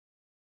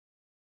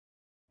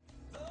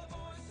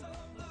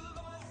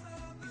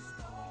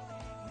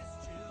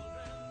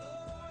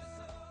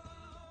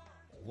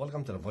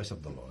Welcome to the Voice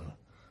of the Lord.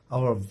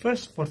 Our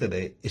verse for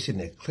today is in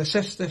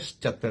Ecclesiastes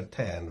chapter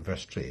 10,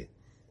 verse 3.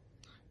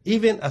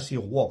 Even as he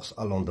walks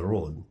along the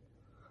road,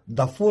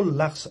 the fool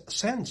lacks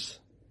sense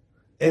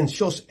and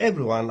shows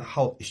everyone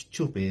how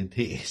stupid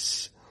he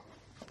is.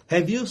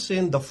 Have you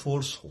seen the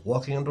fools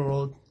walking on the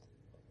road?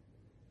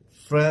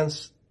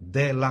 Friends,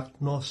 they lack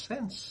no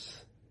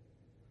sense.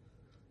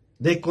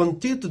 They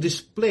continue to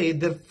display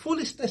their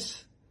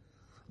foolishness.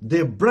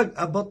 They brag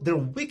about their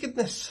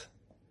wickedness.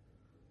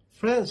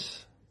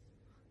 Friends,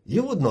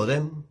 you would know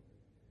them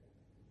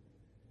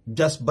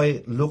just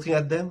by looking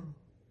at them.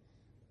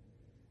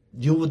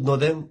 You would know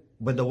them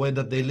by the way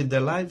that they live their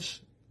lives.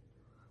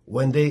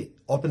 When they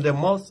open their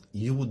mouth,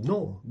 you would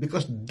know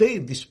because they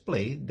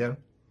display their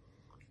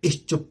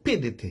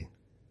stupidity.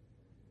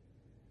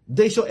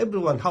 They show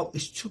everyone how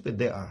stupid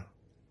they are.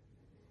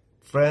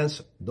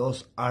 Friends,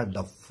 those are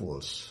the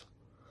fools.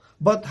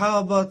 But how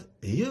about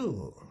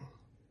you?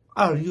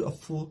 Are you a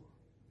fool?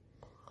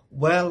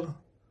 Well,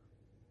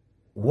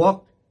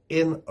 walk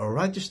in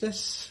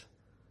righteousness.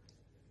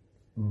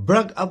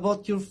 Brag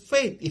about your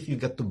faith if you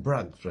get to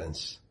brag,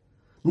 friends.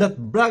 Not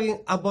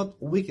bragging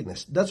about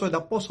wickedness. That's why the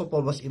Apostle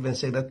Paul was even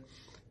saying that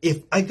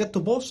if I get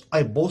to boast,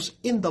 I boast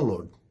in the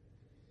Lord.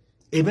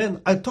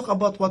 Amen. I talk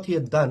about what he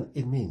had done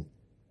in me.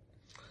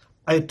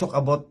 I talk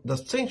about the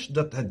things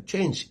that had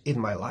changed in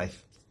my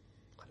life.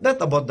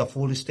 Not about the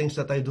foolish things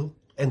that I do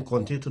and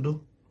continue to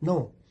do.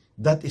 No,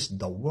 that is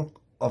the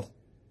work of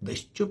the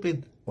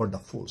stupid or the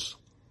fools.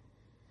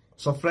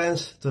 So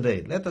friends,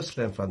 today, let us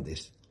learn from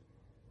this.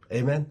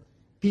 Amen.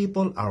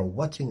 People are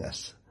watching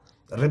us.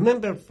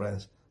 Remember,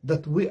 friends,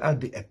 that we are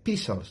the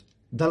epistles,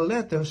 the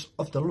letters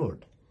of the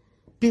Lord.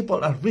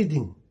 People are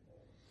reading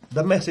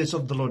the message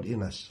of the Lord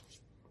in us.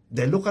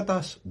 They look at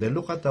us, they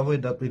look at the way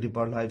that we live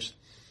our lives,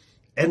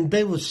 and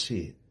they will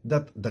see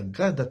that the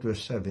God that we're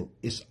serving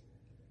is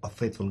a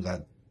faithful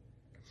God.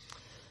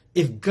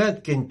 If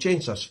God can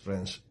change us,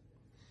 friends,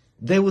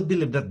 they would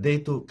believe that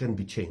they too can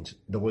be changed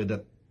the way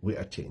that we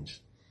are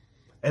changed.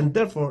 And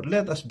therefore,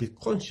 let us be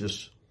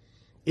conscious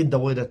in the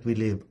way that we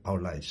live our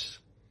lives.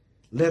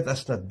 Let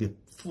us not be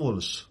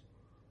fools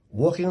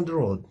walking on the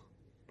road,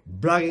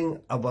 bragging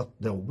about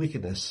their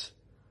wickedness,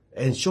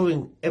 and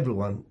showing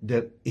everyone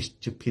their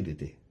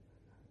stupidity.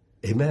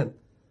 Amen.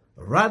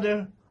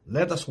 Rather,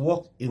 let us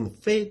walk in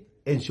faith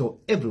and show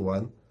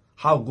everyone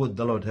how good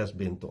the Lord has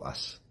been to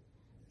us.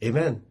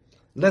 Amen.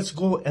 Let's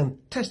go and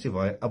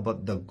testify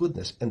about the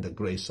goodness and the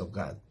grace of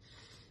God.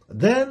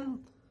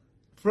 Then,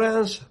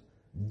 friends,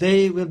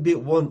 they will be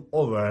won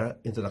over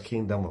into the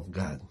kingdom of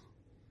God.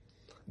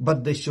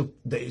 But the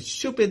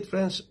stupid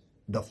friends,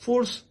 the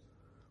fools,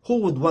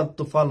 who would want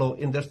to follow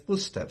in their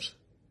footsteps?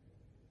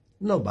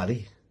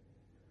 Nobody.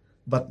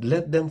 But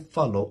let them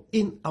follow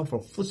in our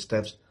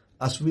footsteps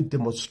as we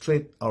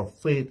demonstrate our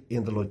faith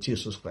in the Lord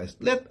Jesus Christ.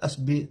 Let us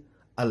be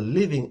a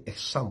living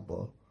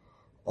example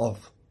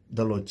of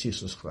the Lord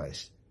Jesus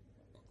Christ.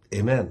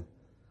 Amen.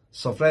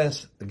 So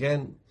friends,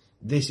 again,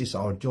 this is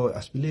our joy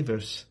as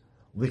believers.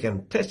 We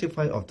can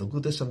testify of the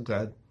goodness of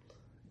God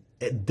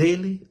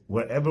daily,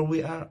 wherever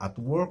we are, at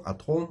work,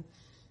 at home,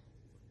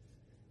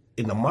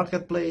 in the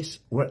marketplace,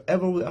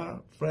 wherever we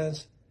are,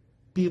 friends.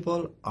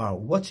 People are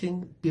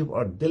watching, people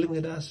are dealing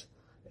with us,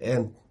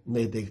 and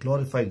may they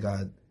glorify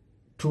God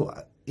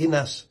in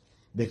us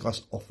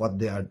because of what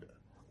they are,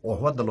 or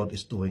what the Lord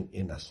is doing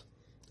in us.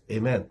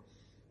 Amen.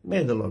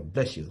 May the Lord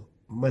bless you.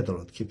 May the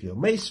Lord keep you.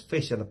 May his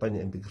face shine upon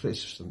you and be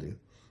gracious unto you.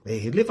 May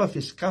he lift up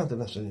his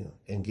countenance on you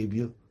and give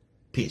you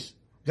peace.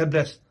 God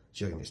bless.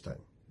 See you next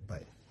time.